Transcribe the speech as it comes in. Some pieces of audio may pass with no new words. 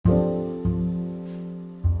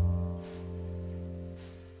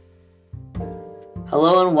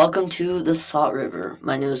Hello and welcome to the Thought River.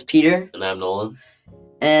 My name is Peter. And I'm Nolan.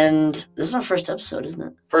 And this is our first episode, isn't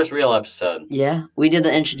it? First real episode. Yeah. We did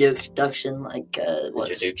the introduction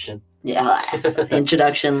Introduction? Yeah.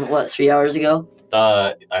 Introduction, 3 hours ago?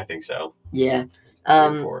 I think so. Yeah.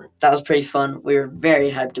 That was pretty fun. We were very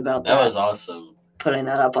hyped about that. That was awesome. Putting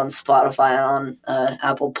that up on Spotify and on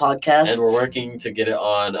Apple Podcasts. And we're working to get it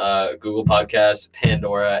on Google Podcasts,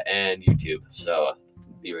 Pandora, and YouTube. So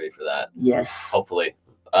be ready for that. Yes. Hopefully.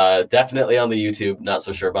 Definitely on the YouTube. Not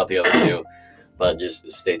so sure about the other two. But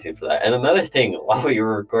just stay tuned for that. And another thing, while we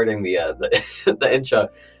were recording the intro,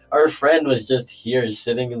 our friend was just here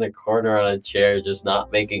sitting in the corner on a chair, just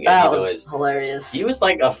not making any noise. That was hilarious. He was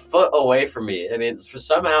like a foot away from me. I mean,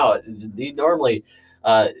 somehow, he normally,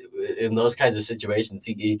 in those kinds of situations,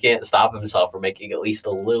 he can't stop himself from making at least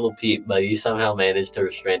a little peep, but he somehow managed to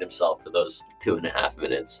restrain himself for those 2.5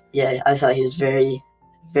 minutes. Yeah, I thought he was very,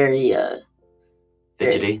 very...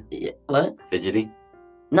 Fidgety? What? Fidgety?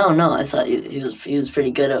 No, I thought he was pretty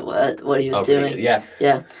good at what he was doing. Yeah.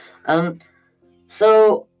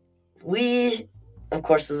 So we, of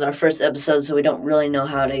course, this is our first episode, so we don't really know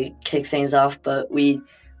how to kick things off, but we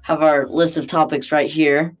have our list of topics right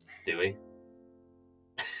here. Do we?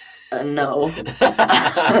 No. That's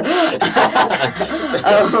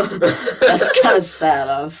kind of sad,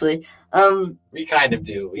 honestly. We kind of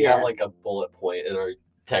do. We have like a bullet point in our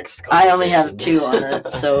text. I only have 2 on it,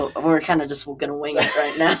 so we're kind of just gonna wing it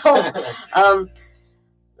right now.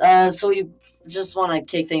 So we just want to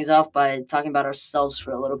kick things off by talking about ourselves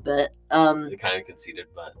for a little bit. We kind of conceited,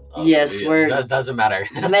 but yes, that doesn't matter.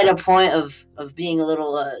 I made a point of being a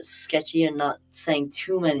little sketchy and not saying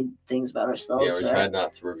too many things about ourselves. Yeah, we're trying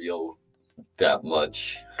not to reveal that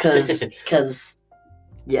much. Because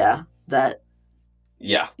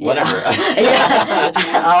whatever.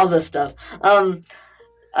 All this stuff.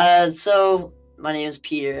 So my name is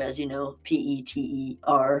Peter, as you know,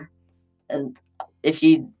 Peter, and if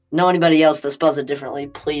you know anybody else that spells it differently,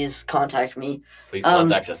 please contact me. Please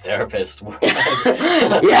contact a therapist.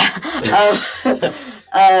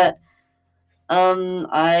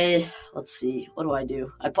 Let's see, what do I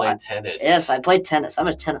do? I play tennis. Yes, I play tennis. I'm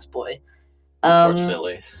a tennis boy.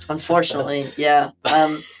 Unfortunately, yeah.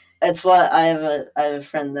 It's what I have a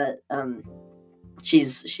friend that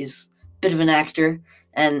she's a bit of an actor,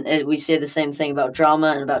 and we say the same thing about drama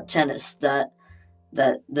and about tennis, that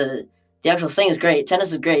the actual thing is great.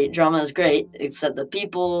 Tennis is great. Drama is great, except the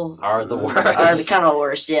people are the worst. Are the kind of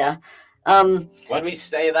worst, yeah. When we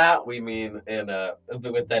say that, we mean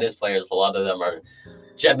with tennis players, a lot of them are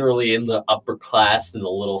generally in the upper class and a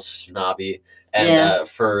little snobby. And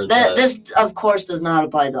this, of course, does not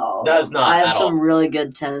apply to all. Does not. I have some really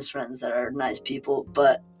good tennis friends that are nice people,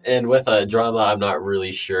 but. And with drama, I'm not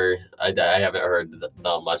really sure. I haven't heard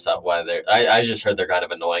much about why they're. I just heard they're kind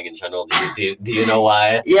of annoying in general. Do you know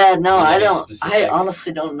why? Yeah, no, I don't. Specifics? I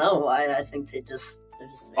honestly don't know why. I think they're just.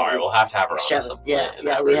 All right, we'll have to have her on some point.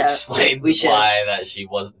 Yeah, we have. Explain why that she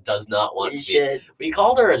does not want to be. We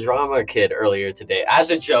called her a drama kid earlier today as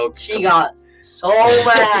a joke. She got so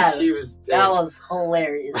mad. She was pissed. That was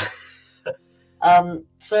hilarious.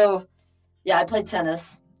 So, yeah, I play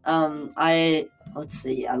tennis. Let's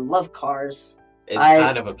see. I love cars. It's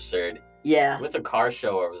kind of absurd. Yeah. What's a car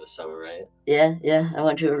show over the summer, right? Yeah. I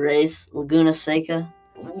went to a race, Laguna Seca,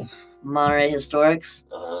 Monterey Historics.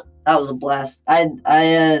 Uh-huh. That was a blast.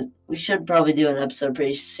 We should probably do an episode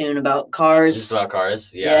pretty soon about cars. Just about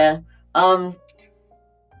cars, yeah.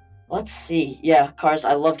 Let's see. Yeah, cars.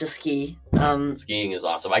 I love to ski. Skiing is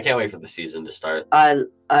awesome. I can't wait for the season to start. I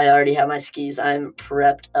already have my skis. I'm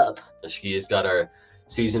prepped up. The skis got our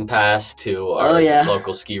season pass to our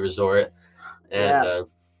local ski resort, and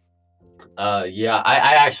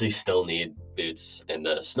I actually still need boots, and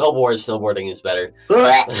snowboarding is better.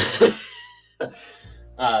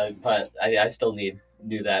 But I still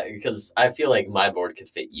do that because I feel like my board could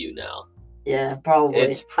fit you now. Yeah,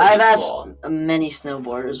 probably. I've asked many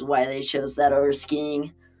snowboarders why they chose that over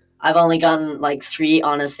skiing. I've only gotten like 3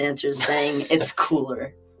 honest answers saying it's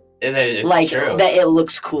cooler. It's true. That it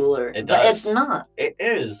looks cooler. It does. But it's not. It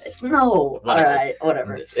is. It's no. Whatever. All right,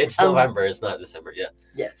 whatever. It's November. It's not December yet.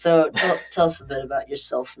 Yeah. So tell us a bit about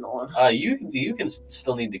yourself, Nolan. You can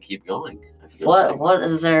still need to keep going. What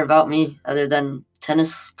is there about me other than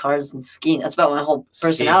tennis, cars, and skiing? That's about my whole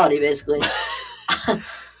personality, basically.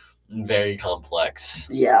 Very complex.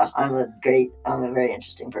 Yeah, I'm a very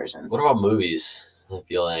interesting person. What about movies? I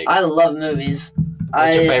feel like I love movies.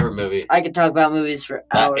 What's your favorite movie? I could talk about movies for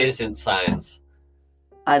hours. That isn't Signs.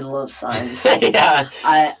 I love Signs. Yeah.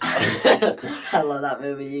 I love that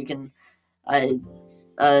movie.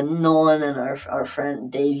 Nolan and our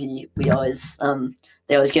friend Davey, they always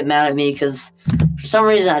get mad at me because for some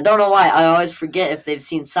reason, I don't know why, I always forget if they've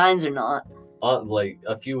seen Signs or not. Like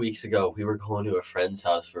a few weeks ago, we were going to a friend's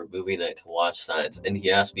house for movie night to watch Signs, and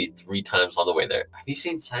he asked me 3 times on the way there, "Have you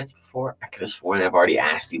seen Signs before?" I could have sworn I've already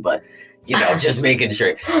asked you, but just making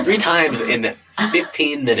sure. 3 times in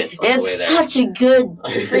 15 minutes on the way there. It's such a good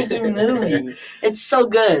freaking movie. It's so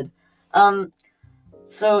good.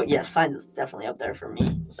 So yeah, Signs is definitely up there for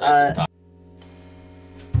me.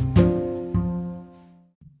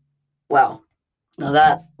 Wow, now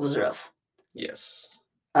that was rough. Yes.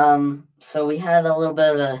 So we had a little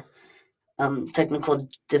bit of a technical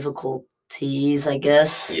difficulties, I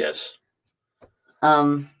guess. Yes.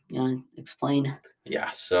 You wanna explain? Yeah,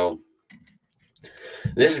 so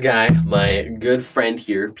this guy, my good friend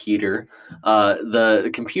here, Peter, the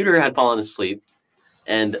computer had fallen asleep,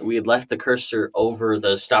 and we had left the cursor over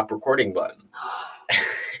the stop recording button.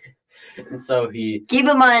 And so he... Keep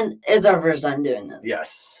in mind, it's our first time doing this.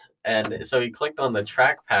 Yes. And so he clicked on the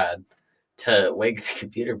trackpad to wake the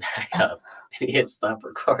computer back up, and he hit stop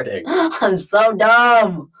recording. I'm so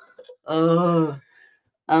dumb.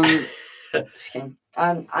 Just kidding.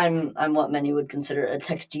 I'm what many would consider a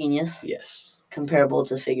tech genius. Yes. Comparable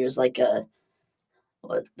to figures like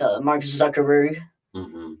Mark Zuckerberg,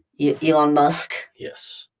 Mm-hmm. Elon Musk.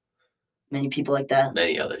 Yes. Many people like that.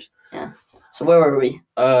 Many others. Yeah. So where were we?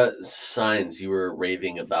 Signs. You were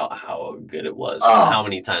raving about how good it was. Oh, how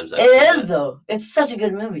many times it is though. It's such a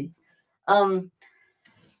good movie. I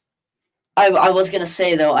was gonna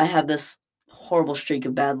say though, I have this horrible streak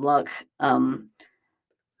of bad luck. Whenever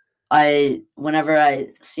I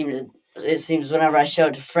show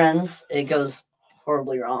it to friends, it goes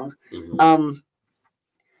horribly wrong. Mm-hmm.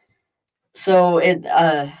 So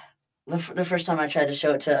the first time I tried to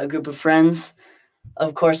show it to a group of friends,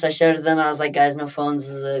 of course I showed it to them. I was like, guys, no phones.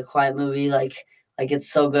 This is a quiet movie. Like it's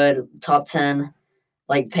so good. Top 10.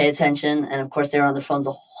 Like, pay attention. And of course they were on their phones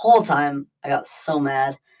the whole time. I got so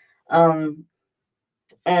mad. And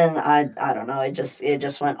I don't know. It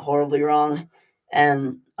just went horribly wrong.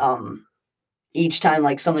 And each time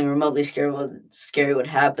like something remotely scary would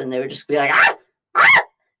happen, they would just be like, ah! Ah!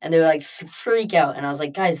 And they would like freak out. And I was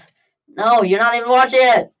like, guys, no, you're not even watching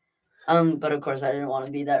it. But of course I didn't want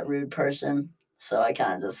to be that rude person, so I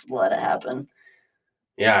kind of just let it happen.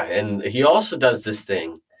 Yeah, and he also does this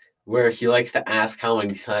thing where he likes to ask how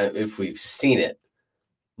many times if we've seen it.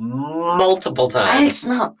 Multiple times. It's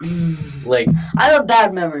not like, I have a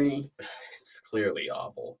bad memory. It's clearly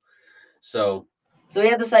awful. So we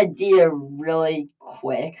had this idea really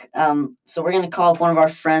quick. So we're gonna call up one of our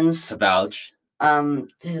friends to vouch.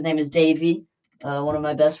 His name is Davey, one of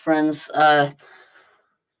my best friends.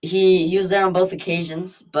 He was there on both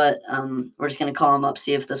occasions, but we're just gonna call him up,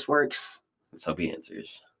 see if this works. Let's hope he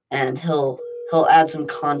answers. And he'll add some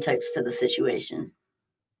context to the situation.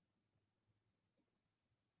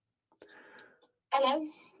 Hello.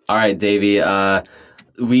 All right, Davey.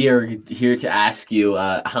 We are here to ask you,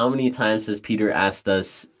 how many times has Peter asked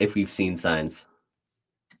us if we've seen Signs?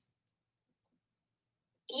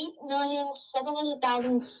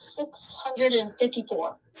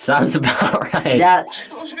 8,700,654. Sounds about right. That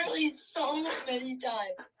literally so many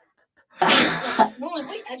times. Nolan,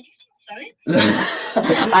 wait, have you seen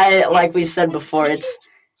Signs? Like we said before,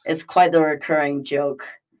 it's quite the recurring joke.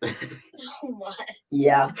 Oh my.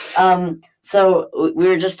 Yeah. So we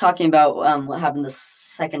were just talking about what happened the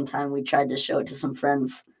second time we tried to show it to some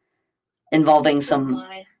friends, involving some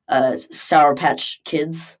Sour Patch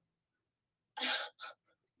Kids.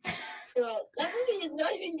 That movie is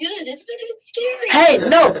not even good. It's not even scary. Hey,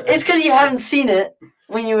 no, it's because you haven't seen it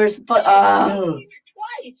when you were. I've seen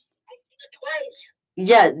it twice.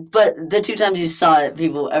 Yeah, but the 2 times you saw it,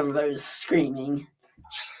 everybody was screaming,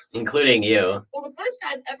 including you. Well, the first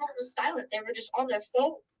time everyone was silent. They were just on their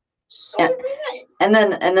phone. So bad. And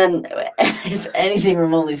then, if anything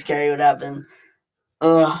remotely scary would happen,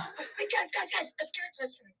 ugh. Hey, guys, a scary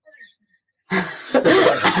person.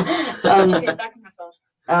 Okay, back on my phone.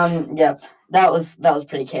 Yeah, that was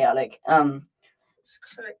pretty chaotic. The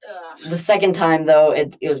second time though,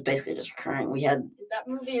 it was basically just recurring. We had that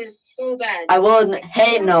movie is so bad. I will admit,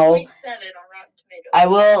 hey, no. 7 on Rotten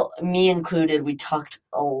Tomatoes. Me included, we talked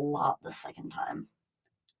a lot the second time.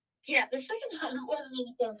 Yeah, the second time it wasn't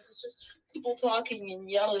anything. It was just people talking and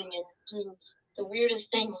yelling and doing the weirdest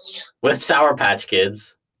things. With Sour Patch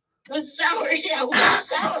Kids. With Sour.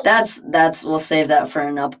 That's we'll save that for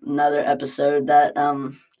another episode. That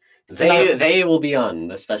they will be on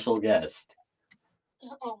the special guest.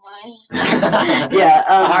 Oh my. Yeah.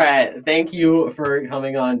 All right. Thank you for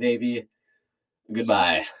coming on, Davey.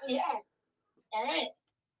 Goodbye. Yeah. All right.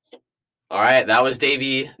 All right, that was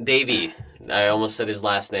Davey. I almost said his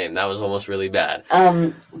last name. That was almost really bad.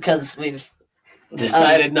 Because we've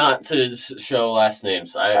decided not to show last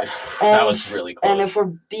names. That was really close. And if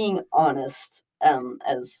we're being honest,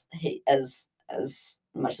 as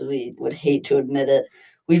much as we would hate to admit it,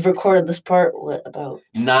 we've recorded this part about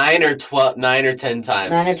 9 or 10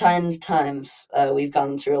 times. 9 or 10 times. We've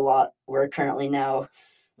gone through a lot. We're currently now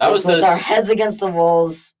with our heads against the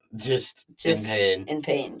walls. Just in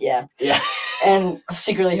pain. Yeah. And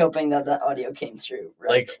secretly hoping that audio came through.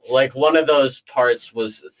 Right? Like one of those parts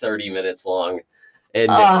was 30 minutes long,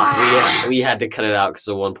 and we had to cut it out because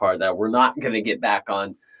of one part that we're not gonna get back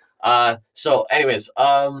on. So, anyways,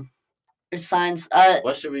 science.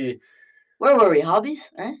 What should we? Where were we?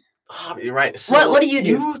 Hobbies, right? Hobby, right? So what do you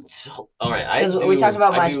do? All right, because we talked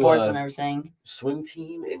about my sports and everything. Swim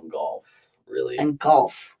team and golf. Really. And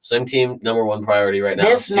golf. Swim team, number one priority right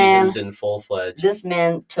now. Season's in full-fledged. This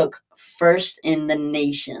man took first in the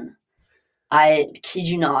nation. I kid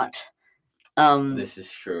you not. This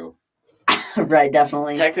is true. Right,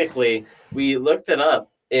 definitely. Technically, we looked it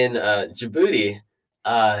up in Djibouti.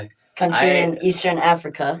 Country in Eastern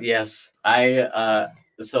Africa. Yes.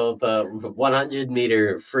 So the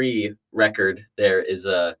 100-meter free record there is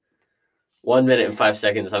 1 minute and 5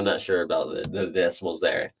 seconds. I'm not sure about the decimals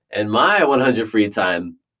there. And my 100 free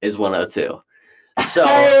time is 102. So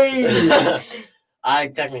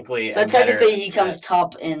technically he comes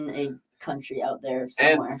top in a country out there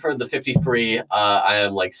somewhere. And for the 50 free, I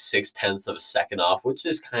am like 0.6 of a second off, which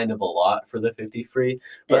is kind of a lot for the 50 free,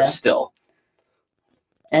 but still.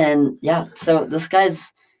 And yeah, so this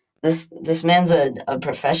man's a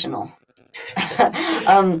professional.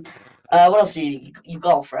 What else do you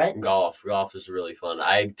golf, right? Golf is really fun.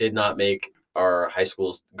 I did not make our high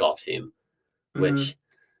school's golf team, which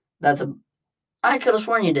I could have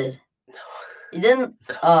sworn you did. No. You didn't?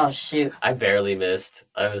 No. Oh, shoot. I barely missed.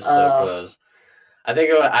 I was so close. I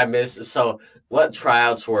think I missed. So what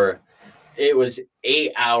tryouts were, it was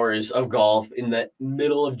 8 hours of golf in the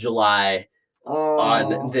middle of July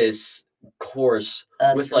on this course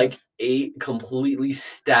with like 8 completely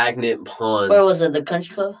stagnant ponds. Where was it? The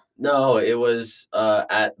country club? No, it was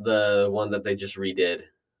at the one that they just redid.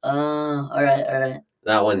 All right.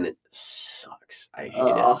 That one sucks. I hate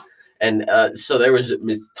it. And so there was,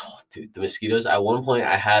 the mosquitoes. At one point,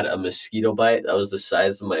 I had a mosquito bite that was the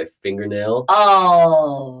size of my fingernail.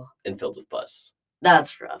 Oh. And filled with pus.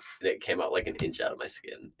 That's rough. And it came out like an inch out of my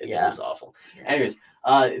skin. And it was awful. Yeah. Anyways,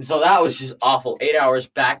 so that was just awful. 8 hours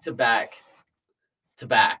back to back.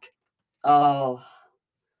 Oh.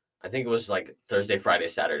 I think it was like Thursday, Friday,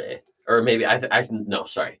 Saturday. Or maybe, no,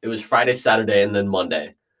 sorry. It was Friday, Saturday, and then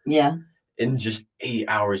Monday. Yeah. In just 8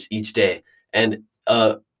 hours each day. And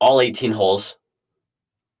all 18 holes,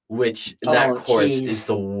 which that course is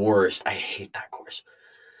the worst. I hate that course.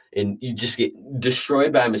 And you just get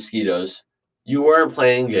destroyed by mosquitoes. You weren't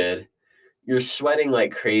playing good. You're sweating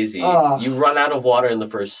like crazy. Oh. You run out of water in the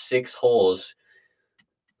first 6 holes.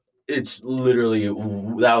 It's literally,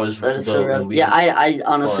 that was the least Yeah, I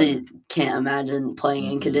honestly can't imagine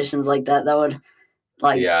playing in conditions like that. That would,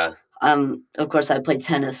 of course I play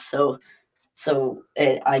tennis, so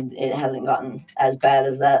it hasn't gotten as bad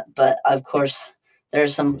as that. But of course,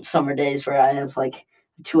 there's some summer days where I have like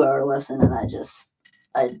a 2-hour lesson, and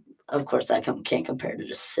I of course I can't compare to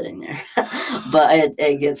just sitting there. But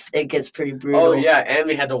it gets pretty brutal. Oh yeah, and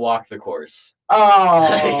we had to walk the course. Oh,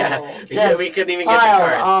 we couldn't even get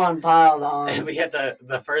the carts. Piled on. And we had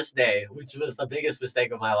the first day, which was the biggest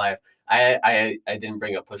mistake of my life. I didn't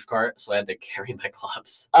bring a push cart, so I had to carry my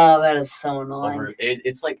clubs. Oh, that is so annoying.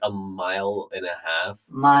 It's like 1.5 miles.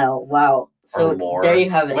 Mile, wow. So more, there you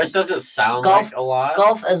have it. Which doesn't sound like a lot.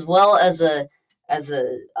 Golf as well as a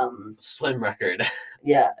swim record.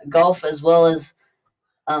 Yeah, golf as well as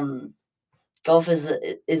golf is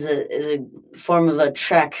a form of a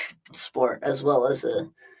track sport as well as a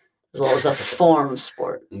form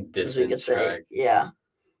sport, as we could say. Track. Yeah.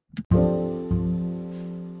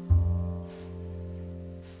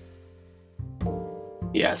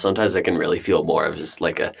 Yeah, sometimes I can really feel more of just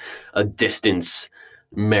like a distance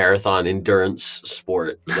marathon endurance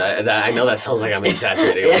sport. I know that sounds like I'm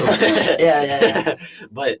exaggerating. Yeah.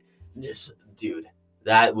 But just, dude,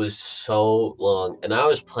 that was so long, and I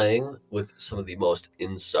was playing with some of the most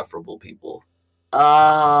insufferable people.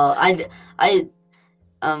 The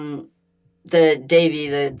Davey,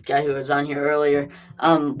 the guy who was on here earlier,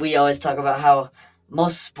 we always talk about how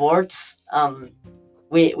most sports,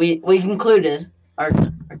 we concluded our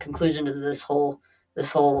conclusion to this whole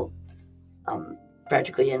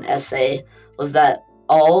practically an essay was that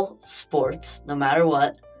all sports, no matter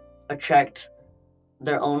what, attract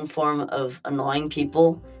their own form of annoying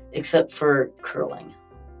people, except for curling.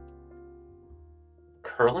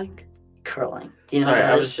 Curling? Curling. Do you know Sorry, what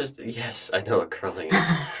that I is? was just yes, I know what curling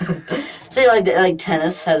is. See, like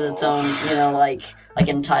tennis has its own, like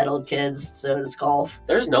entitled kids. So does golf.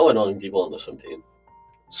 There's no annoying people on the swim team.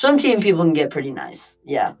 Swim team people can get pretty nice.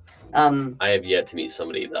 Yeah. I have yet to meet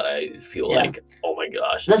somebody that I feel like, oh my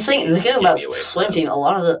gosh. The thing about swim from team, a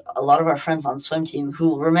lot of our friends on swim team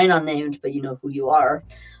who remain unnamed, but you know who you are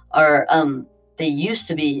they used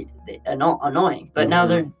to be annoying, but now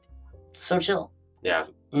they're so chill. Yeah.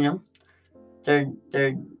 You know, they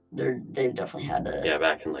definitely had a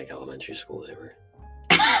back in like elementary school they were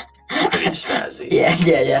pretty spazzy.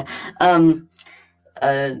 Yeah.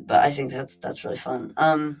 But I think that's really fun.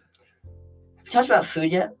 Have we talked about food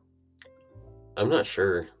yet? I'm not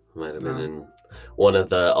sure. Might have been in one of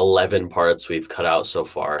the 11 parts we've cut out so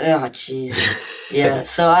far. Oh, jeez. Yeah,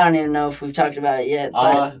 so I don't even know if we've talked about it yet.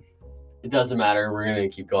 But it doesn't matter. We're going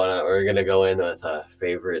to keep going. We're going to go in with a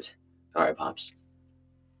favorite. All right, Pops.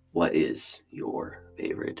 What is your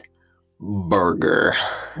favorite burger?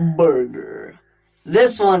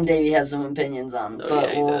 This one, Davey has some opinions on,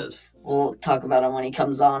 but he does. We'll talk about him when he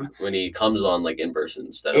comes on. When he comes on, like, in person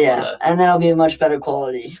instead of on and that'll be a much better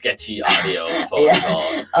quality. Sketchy audio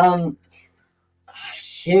phone call.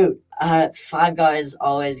 Shoot. Five Guys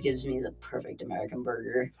always gives me the perfect American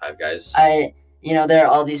burger. Five Guys. There are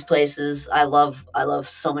all these places. I love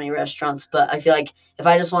so many restaurants, but I feel like if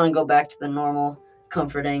I just want to go back to the normal,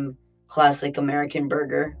 comforting, classic American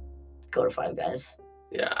burger, go to Five Guys.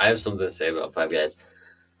 Yeah, I have something to say about Five Guys.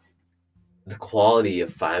 The quality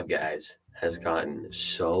of Five Guys has gotten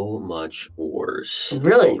so much worse.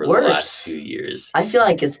 Really? Over Worse? The last few years. I feel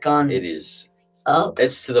like it's gone. It is up.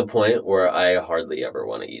 It's to the point where I hardly ever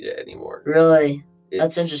want to eat it anymore. Really?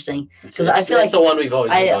 That's interesting. Because I feel like it's the one we've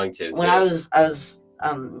always been going to. When I was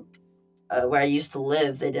where I used to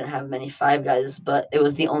live, they didn't have many Five Guys, but it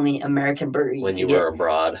was the only American burger you when could you get. were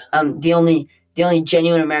abroad. The only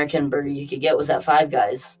genuine American burger you could get was at Five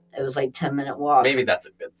Guys. It was like 10-minute walk. Maybe that's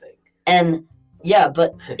a good thing. And yeah,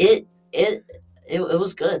 but it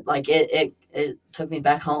was good. Like it took me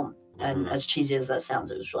back home. And as cheesy as that sounds,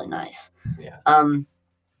 it was really nice. Yeah.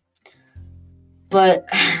 But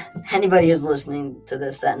anybody who's listening to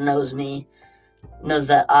this that knows me knows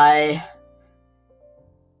that I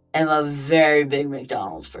am a very big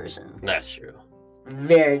McDonald's person. That's true.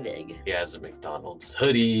 Very big. He has a McDonald's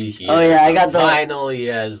hoodie. I got the vinyl. He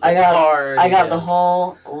has the card. I got the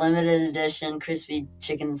whole limited edition crispy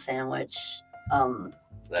chicken sandwich.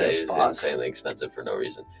 That is insanely expensive for no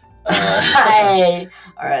reason. Hey,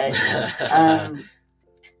 all right.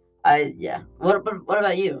 What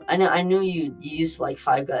about you? I knew you used to like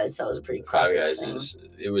Five Guys. That was a pretty classic Five Guys thing.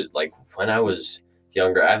 It was like when I was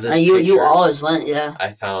younger. I have this you always went, yeah.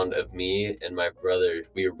 I found of me and my brother.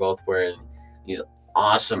 We were both wearing these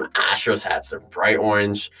awesome Astros hats. They're bright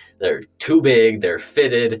orange. They're too big. They're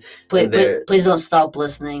fitted. Please don't stop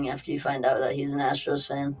listening after you find out that he's an Astros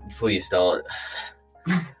fan. Please don't.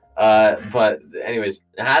 But anyways,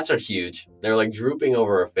 the hats are huge. They're like drooping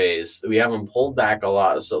over our face. We have them pulled back a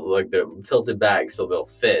lot, so like they're tilted back so they'll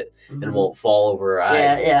fit and won't fall over our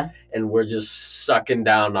eyes. Yeah. And we're just sucking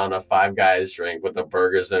down on a Five Guys drink with the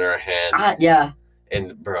burgers in our hand. Yeah.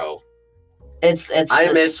 And bro,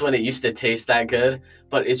 I miss when it used to taste that good,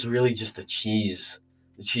 but it's really just the cheese.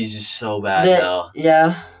 The cheese is so bad now.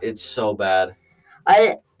 Yeah. It's so bad.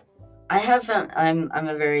 I haven't. I'm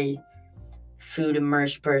a very food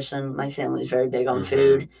immersed person. My family's very big on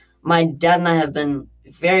food. My dad and I have been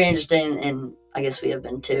very interested in I guess we have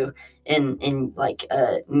been too in like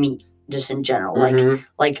meat just in general.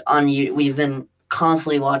 Like on we've been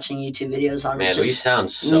constantly watching YouTube videos on Man, just we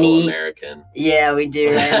sound so meat. American. Yeah, we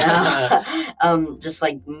do right now. Just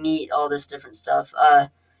like meat, all this different stuff.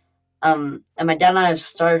 And my dad and I have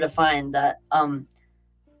started to find that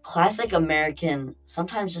classic American,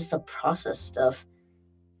 sometimes just the processed stuff,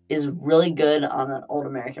 is really good on an old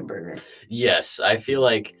American burger. Yes, I feel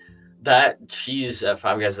like that cheese at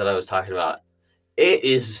Five Guys that I was talking about, it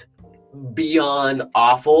is beyond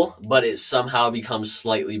awful, but it somehow becomes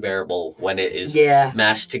slightly bearable when it is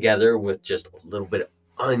mashed together with just a little bit of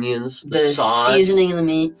onions, the sauce, seasoning in the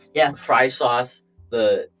meat, fry sauce,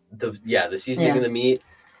 the seasoning in the meat,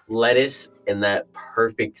 lettuce, and that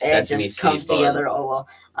perfect sesame seed. It just comes together. Oh well,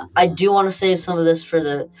 I do want to save some of this for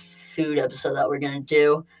the food episode that we're gonna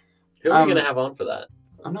do. Who are we gonna have on for that?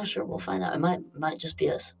 I'm not sure. We'll find out. It might just be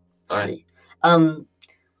us. All right.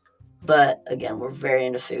 But again, we're very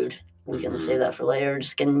into food. We can save that for later.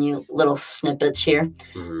 Just getting you little snippets here.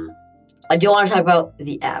 I do want to talk about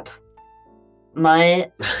the app. My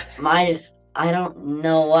I don't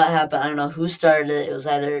know what happened. I don't know who started it. It was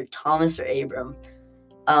either Thomas or Abram.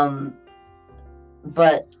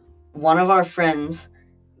 But one of our friends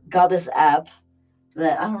got this app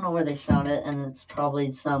that I don't know where they found it, and it's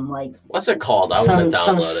probably some like What's it called? I want some to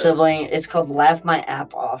download sibling. It's called Laugh My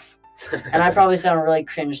App Off, it. and I probably sound really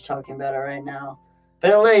cringe talking about it right now,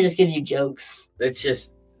 but it literally just gives you jokes, It's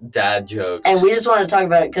just dad jokes. and we just want to talk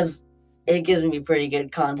about it because it gives me pretty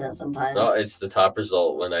good content sometimes. Oh, it's the top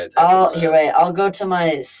result when I. I'll go to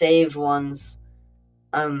my saved ones,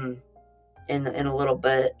 in a little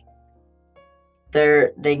bit.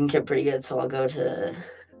 They can get pretty good, so I'll go to.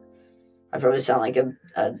 I probably sound like a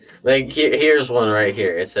Like here's one right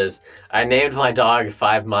here. It says, "I named my dog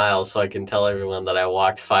 5 miles so I can tell everyone that I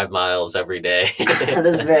walked 5 miles every day." That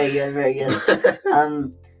is very good, very good.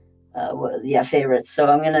 Favorites. So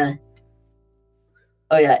I'm gonna.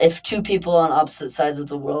 Oh yeah, if two people on opposite sides of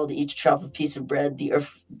the world each chop a piece of bread, the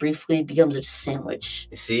earth briefly becomes a sandwich.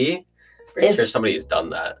 See, pretty sure somebody's done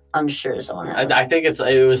that. I'm sure someone has. I think it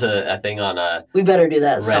was a thing on we better do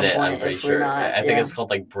that at some Reddit. point. I'm pretty if sure. We're not, I think it's called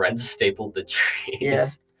like bread stapled to trees. Yeah.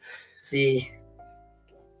 See,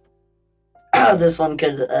 this one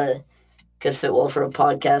could fit well for a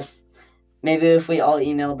podcast. Maybe if we all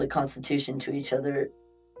emailed the Constitution to each other,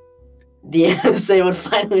 the NSA would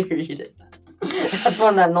finally read it. That's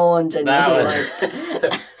one that Nolan genuinely liked.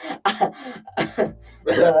 That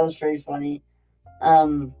was pretty funny.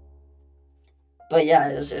 But yeah,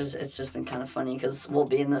 it's just been kind of funny because we'll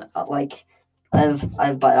be in the I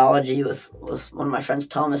have biology with one of my friends,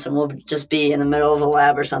 Thomas, and we'll just be in the middle of a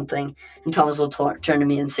lab or something, and Thomas will turn to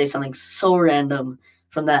me and say something so random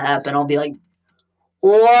from that app, and I'll be like,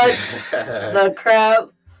 "What the crap?"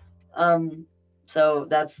 So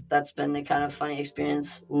that's been a kind of funny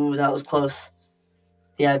experience. Ooh, that was close.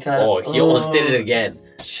 The iPad. Oh, he almost did it again.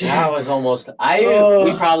 That was almost.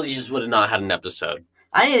 We probably just would have not had an episode.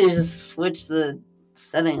 I need to just switch the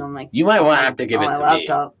setting on my. You might want to have to give it to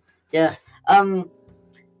laptop. Me. Yeah.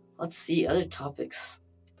 Let's see other topics.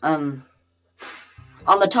 On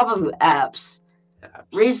the top of apps.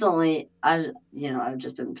 Recently, I've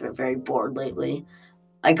just been very bored lately.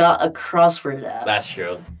 I got a crossword app. That's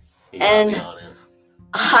true. And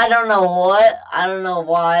I don't know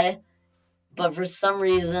why, but for some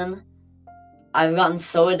reason, I've gotten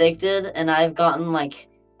so addicted, and I've gotten like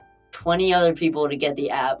 20 other people to get the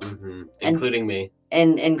app, including me,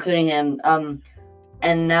 and including him.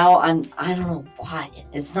 And now I don't know why.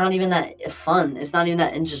 It's not even that fun. It's not even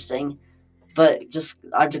that interesting. But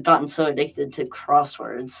I've just gotten so addicted to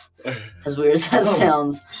crosswords, as weird as that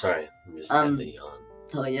sounds. Sorry, I'm just having a yawn.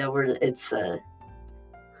 Oh yeah, It's I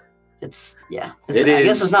is,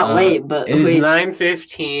 guess it's not late, but it is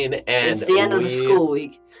 9:15, and it's the end of the school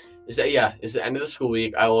week. It's the end of the school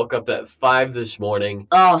week. I woke up at 5 this morning.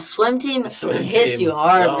 Oh, swim team hits you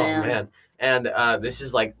hard, man. And this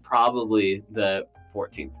is like probably the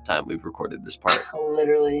 14th time we've recorded this part.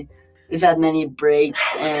 Literally, we've had many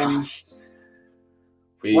breaks and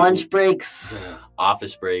lunch breaks,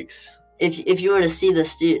 office breaks. If you were to see the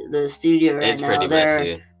studio right it's now, pretty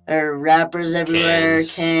messy. There are wrappers everywhere,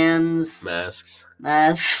 cans, masks,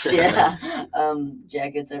 yeah,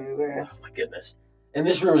 jackets everywhere. Oh my goodness! And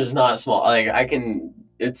this room is not small.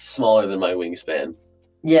 It's smaller than my wingspan.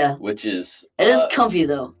 Yeah, which is it is comfy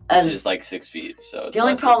though. Which is like 6 feet. So the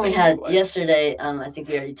only problem we had yesterday, I think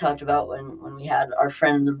we already talked about when we had our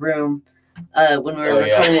friend in the room, when we were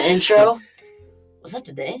recording the intro. Was that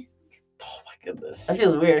today? Oh my goodness! That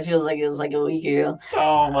feels weird. It feels like it was like a week ago.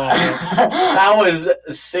 Oh my! That was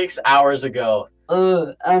 6 hours ago.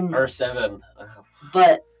 Or 7.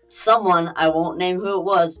 But someone, I won't name who it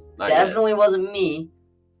was, definitely wasn't me,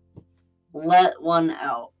 let one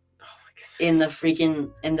out. In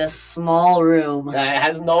this small room. It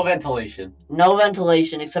has no ventilation. No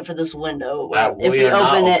ventilation except for this window. If we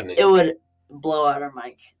open it, it would blow out our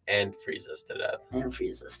mic. And freeze us to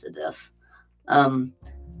death.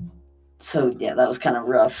 So yeah, that was kind of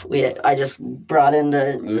rough. I just brought in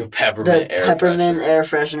the peppermint air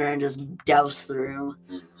freshener and just doused the room.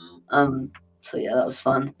 Mm-hmm. So yeah, that was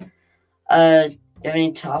fun. You have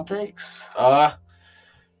any topics? Oh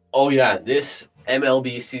yeah, this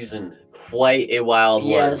MLB season. Quite a wild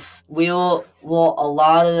one. Yes, a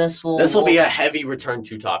lot of this will. This will be a heavy return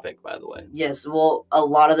to topic, by the way. Yes, a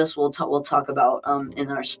lot of this we'll talk about in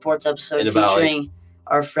our sports episode featuring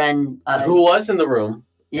our friend who was in the room.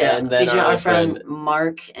 Yeah, and then featuring our friend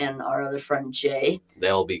Mark and our other friend Jay.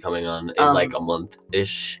 They'll be coming on in like a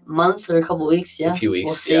month-ish. Month or a couple weeks, yeah. A few weeks,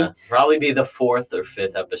 we'll see. Yeah. Probably be the 4th or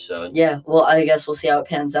 5th episode. Yeah, well, I guess we'll see how it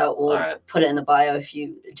pans out. We'll put it in the bio if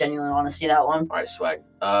you genuinely want to see that one. All right, swag.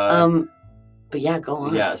 But yeah, go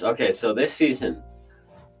on. Yes. Okay. So this season,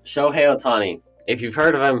 Shohei Ohtani. If you've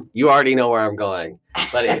heard of him, you already know where I'm going.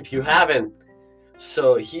 But if you haven't,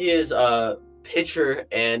 so he is a pitcher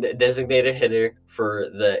and designated hitter for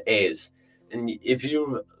the A's. And if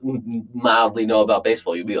you mildly know about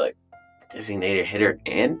baseball, you'd be like, designated hitter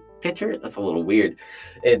and pitcher? That's a little weird.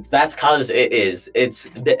 That's because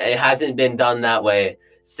it hasn't been done that way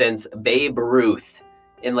since Babe Ruth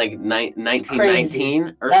in like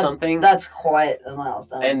 1919 or something. That's quite a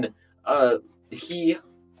milestone. And he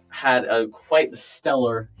had a quite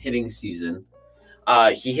stellar hitting season.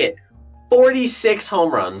 He hit 46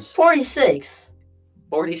 home runs. 46.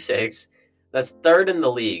 46. That's third in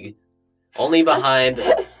the league, only behind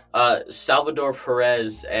Salvador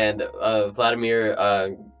Perez and Vladimir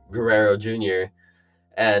Guerrero Jr.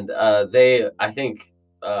 And I think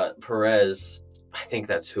Perez, I think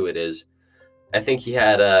that's who it is. I think he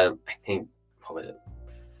had what was it,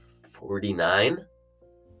 49?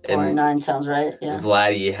 49 sounds right. Yeah.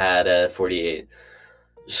 Vladdy had 48.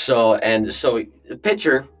 So the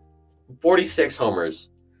pitcher, 46 homers,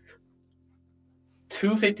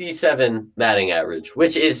 257 batting average,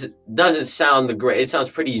 which doesn't sound the great. It sounds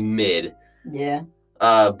pretty mid. Yeah.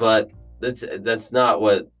 But that's not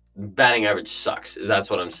what batting average sucks. That's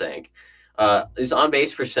what I'm saying. His on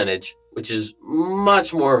base percentage, which is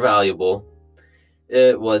much more valuable,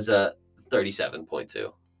 it was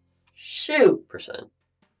 37.2%. Shoot.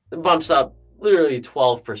 It bumps up literally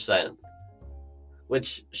 12%,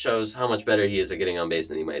 which shows how much better he is at getting on base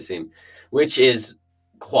than he might seem, which is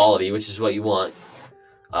quality, which is what you want.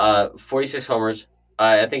 46 homers.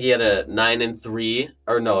 I think he had a 9-3,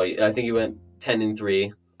 or no, I think he went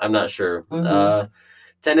 10-3. I'm not sure.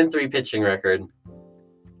 10-3 pitching record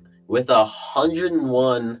with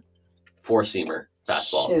 101 four-seamer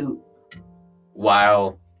fastball. Shoot.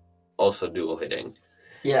 While also dual hitting.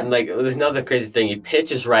 Yeah. And there's another crazy thing. He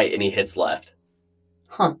pitches right and he hits left.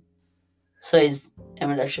 Huh. So he's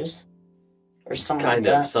ambidextrous? Or something like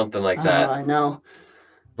that? Something like that. I know.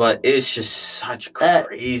 But it's just such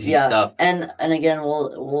crazy stuff. And again,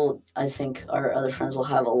 we'll I think our other friends will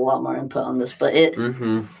have a lot more input on this, but it's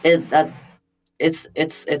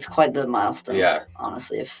quite the milestone. Yeah.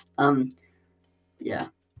 Honestly, yeah.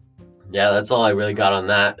 Yeah, that's all I really got on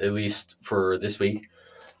that, at least for this week.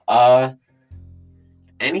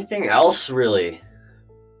 Anything else really?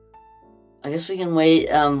 I guess we can wait.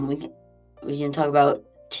 We can talk about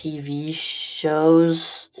TV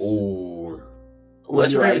shows. Ooh.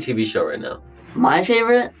 What's your favorite TV show right now? My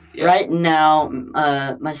favorite? Yeah. Right now,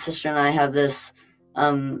 my sister and I have this.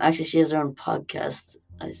 Actually, she has her own podcast,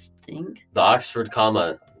 I think. The Oxford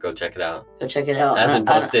Comma. Go check it out. Go check it out. It hasn't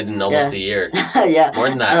posted in almost a year. Yeah. More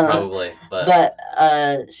than that, probably. But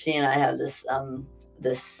she and I have this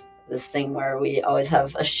this thing where we always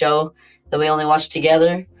have a show that we only watch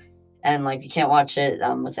together, and we can't watch it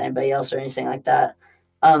with anybody else or anything like that.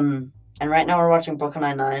 And right now we're watching Brooklyn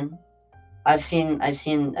Nine-Nine. I've seen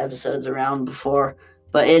episodes around before,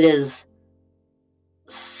 but it is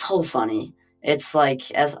so funny. It's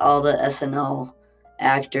as all the SNL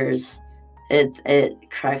actors, it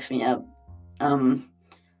cracks me up.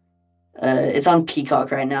 It's on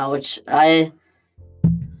Peacock right now, which I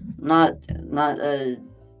not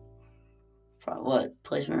what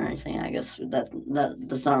placement or anything. I guess that's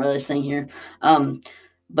not really a thing here.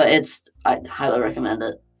 But I highly recommend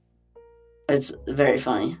it. It's very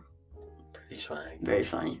funny. Pretty swag. Very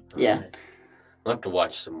funny. Yeah. Right. I'll have to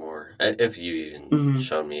watch some more if you even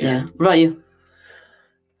showed me. Yeah. What about you?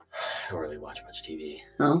 I don't really watch much TV.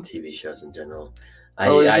 No? TV shows in general.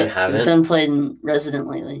 I haven't. We've been playing Resident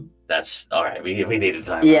lately. That's all right. We need to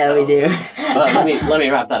talk. Yeah, we do. let me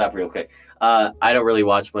wrap that up real quick. I don't really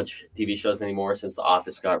watch much TV shows anymore since The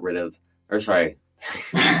Office got rid of. Or sorry,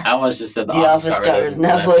 I almost just said The Office got rid of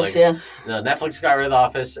Netflix. Yeah. No, Netflix got rid of The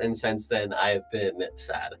Office, and since then I've been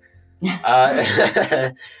sad.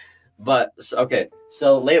 But okay,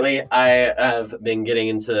 so lately I have been getting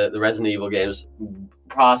into the Resident Evil games,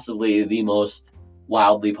 possibly the most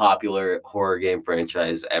wildly popular horror game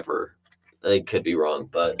franchise ever. I could be wrong,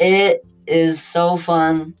 but it is so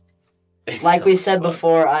fun. Like we said fun.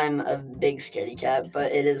 Before, I'm a big scaredy cat,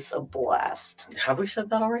 but it is a blast. Have we said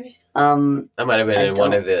that already? That might have been in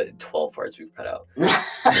one of the 12 parts we've cut out.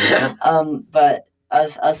 But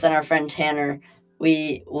us and our friend Tanner,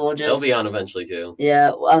 we will just. He'll be on eventually too.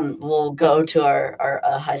 Yeah. We'll go to our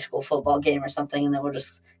high school football game or something, and then we'll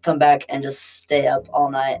just come back and just stay up all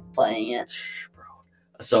night playing it.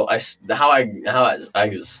 So how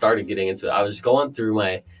I started getting into it, I was going through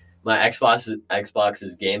my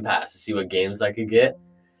Xbox's Game Pass to see what games I could get,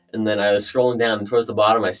 and then I was scrolling down, and towards the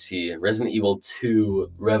bottom I see Resident Evil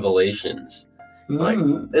 2 Revelations, Like,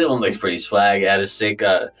 Mm. this one looks pretty swag. It had a sick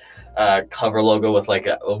cover logo with like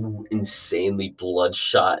a insanely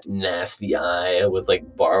bloodshot, nasty eye with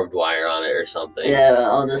like barbed wire on it or something. Yeah,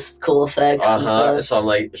 all this cool effects and stuff. So I'm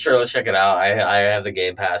like, sure, let's check it out. I have the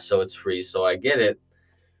Game Pass, so it's free, so I get it.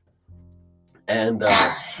 And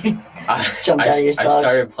Jumped out of your socks. I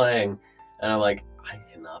started playing, and I'm like, I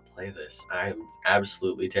cannot play this. I am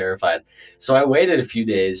absolutely terrified. So I waited a few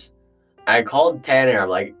days. I called Tanner. I'm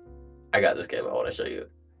like, I got this game. I want to show you.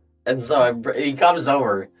 And so he comes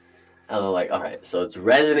over, and I'm like, all right, so it's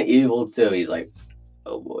Resident Evil 2. He's like,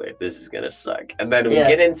 oh boy, this is gonna suck. And then we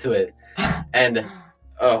get into it, and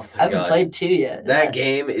oh my I haven't gosh. played 2 yet. That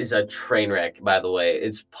game is a train wreck, by the way.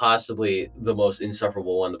 It's possibly the most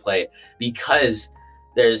insufferable one to play because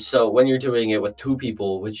when you're doing it with 2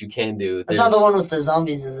 people, which you can do. It's not the one with the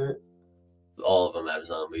zombies, is it? All of them have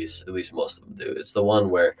zombies. At least most of them do. It's the one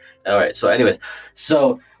where. All right. So, anyways,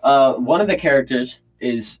 one of the characters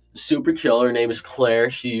is super chill. Her name is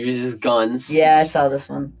Claire. She uses guns. Yeah, I saw this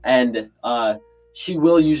one. And she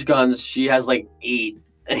will use guns. She has like 8.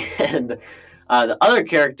 And the other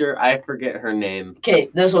character, I forget her name. Okay,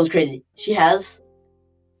 this one's crazy. She has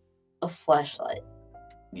a flashlight.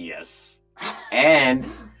 Yes. And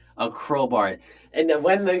a crowbar. And then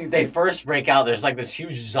when they first break out, there's like this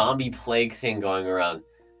huge zombie plague thing going around.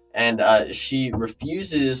 And she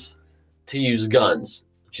refuses to use guns.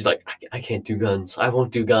 She's like, I can't do guns. I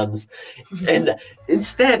won't do guns. And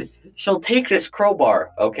instead, she'll take this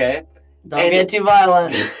crowbar, okay? Don't get too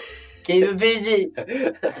violent. Keep it PG.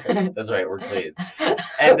 That's right, we're clean.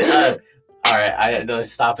 And, all right,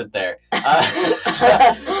 stop it there.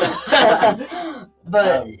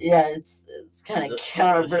 But yeah, it's kind of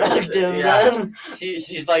counterproductive. Yeah. Man.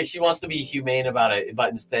 She's like, she wants to be humane about it,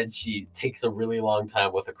 but instead she takes a really long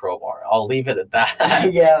time with a crowbar. I'll leave it at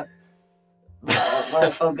that. Yeah.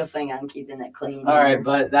 We're focusing on keeping it clean. All right,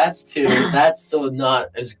 but that's 2. That's the not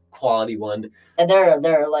as quality one. And there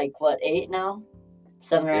are like what, 8 now?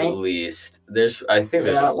 7 or 8? At least I think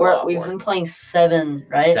there's a lot we've more. been playing 7,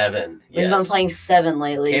 right? 7. We've been playing 7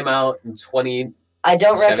 lately. Came out in 20. I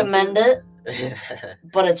don't recommend it,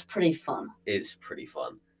 but it's pretty fun. It's pretty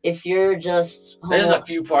fun. If you're just there's a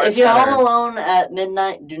few parts. If you're home alone at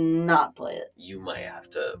midnight, do not play it. You might have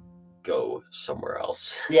to go somewhere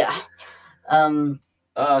else. Yeah.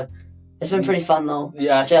 It's been pretty fun though.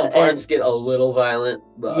 Yeah, some parts get a little violent,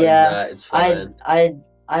 but it's fun.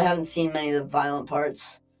 I haven't seen many of the violent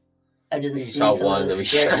parts. I didn't see saw one, then we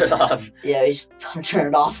shut it off. Yeah, we just turn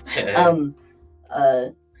it off.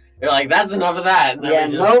 You're like, that's enough of that. Yeah,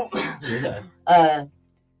 nope.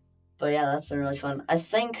 But yeah, that's been really fun. I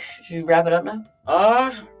think, should we wrap it up now?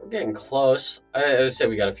 We're getting close. I would say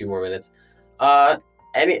we got a few more minutes.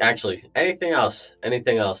 Anything else?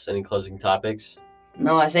 Any closing topics?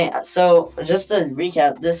 No, I think so. Just to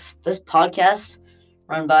recap, this podcast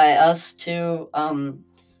run by us two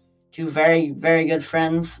very, very good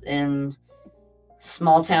friends in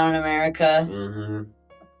small town America.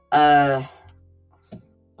 Mm-hmm.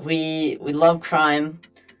 We love crime.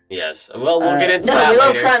 Yes. Well, we'll get into that we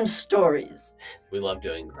later. love crime stories. We love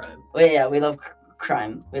doing crime. Well, yeah, we love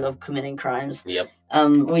crime. We love committing crimes. Yep.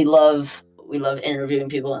 We love interviewing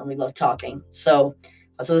people and we love talking. So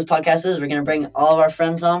that's what this podcast is. We're gonna bring all of our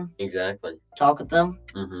friends on. Exactly. Talk with them.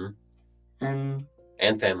 Mm-hmm.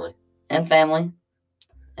 And family.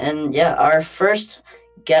 And yeah, our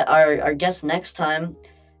guest next time,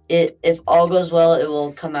 if all goes well, it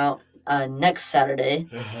will come out next Saturday.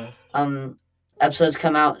 Episodes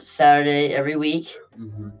come out Saturday every week.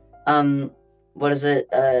 Mm-hmm. What is it?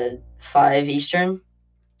 5 Eastern.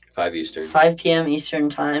 5 Eastern. 5 p.m. Eastern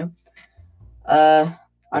time. Our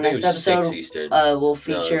next episode 6 Eastern. Will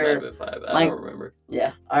feature. No, it might have been 5. I don't remember.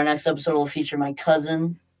 Yeah, our next episode will feature my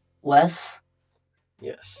cousin Wes.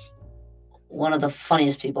 Yes. One of the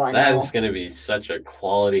funniest people I know. That is going to be such a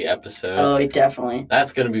quality episode. Oh, definitely.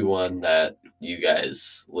 That's going to be one that you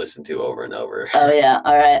guys listen to over and over. Oh yeah.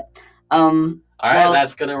 All right. All right,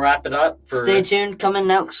 that's going to wrap it up for stay tuned. Coming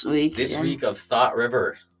next week. This week of Thought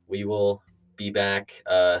River. We will be back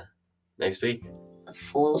next week.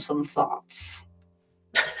 Full of some thoughts.